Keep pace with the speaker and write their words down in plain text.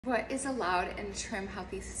What is allowed in a trim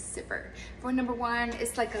healthy sipper? For number one,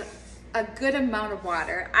 it's like a good amount of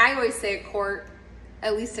water. I always say a quart,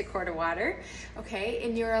 at least a quart of water, okay?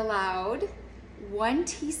 And you're allowed 1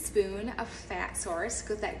 teaspoon of fat source,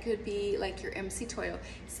 because that could be like your MCT oil.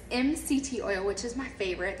 It's MCT oil, which is my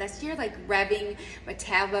favorite. That's your like revving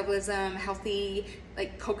metabolism, healthy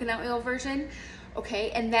like coconut oil version, okay?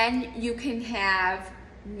 And then you can have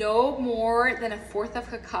no more than 1/4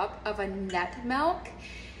 of a cup of a nut milk.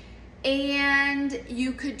 And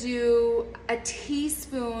you could do a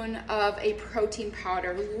teaspoon of a protein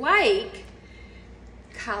powder like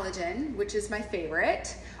collagen, which is my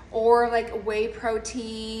favorite, or like whey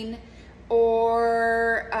protein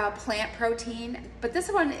or plant protein. But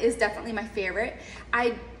this one is definitely my favorite.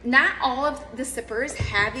 Not all of the sippers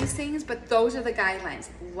have these things, but those are the guidelines.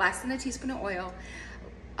 Less than a teaspoon of oil,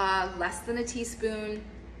 less than a teaspoon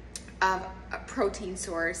of a protein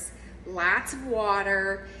source, lots of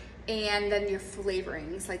water, and then your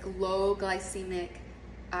flavorings, like low glycemic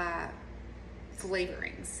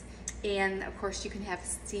flavorings. And of course you can have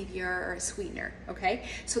stevia or a sweetener, okay?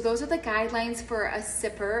 So those are the guidelines for a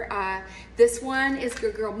sipper. This one is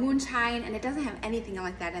Good Girl Moonshine, and it doesn't have anything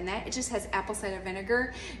like that in that. It just has apple cider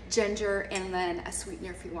vinegar, ginger, and then a sweetener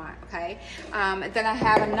if you want, okay? Then I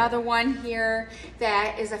have another one here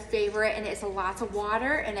that is a favorite, and it's lots of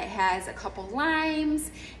water, and it has a couple limes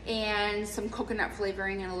and some coconut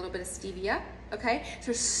flavoring and a little bit of stevia. Okay, so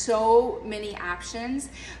there's so many options,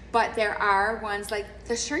 but there are ones like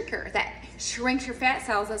the shrinker that shrinks your fat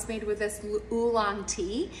cells. That's made with this oolong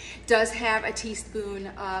tea. Does have a teaspoon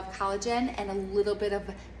of collagen and a little bit of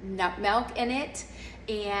nut milk in it,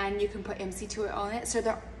 and you can put MCT oil in it. So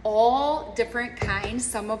they're all different kinds.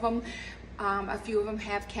 Some of them, a few of them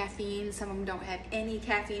have caffeine. Some of them don't have any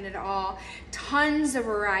caffeine at all. Tons of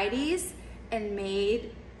varieties, and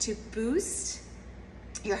made to boost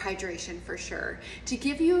your hydration for sure, to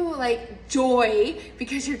give you like joy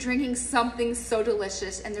because you're drinking something so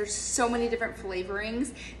delicious, and there's so many different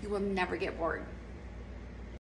flavorings, you will never get bored.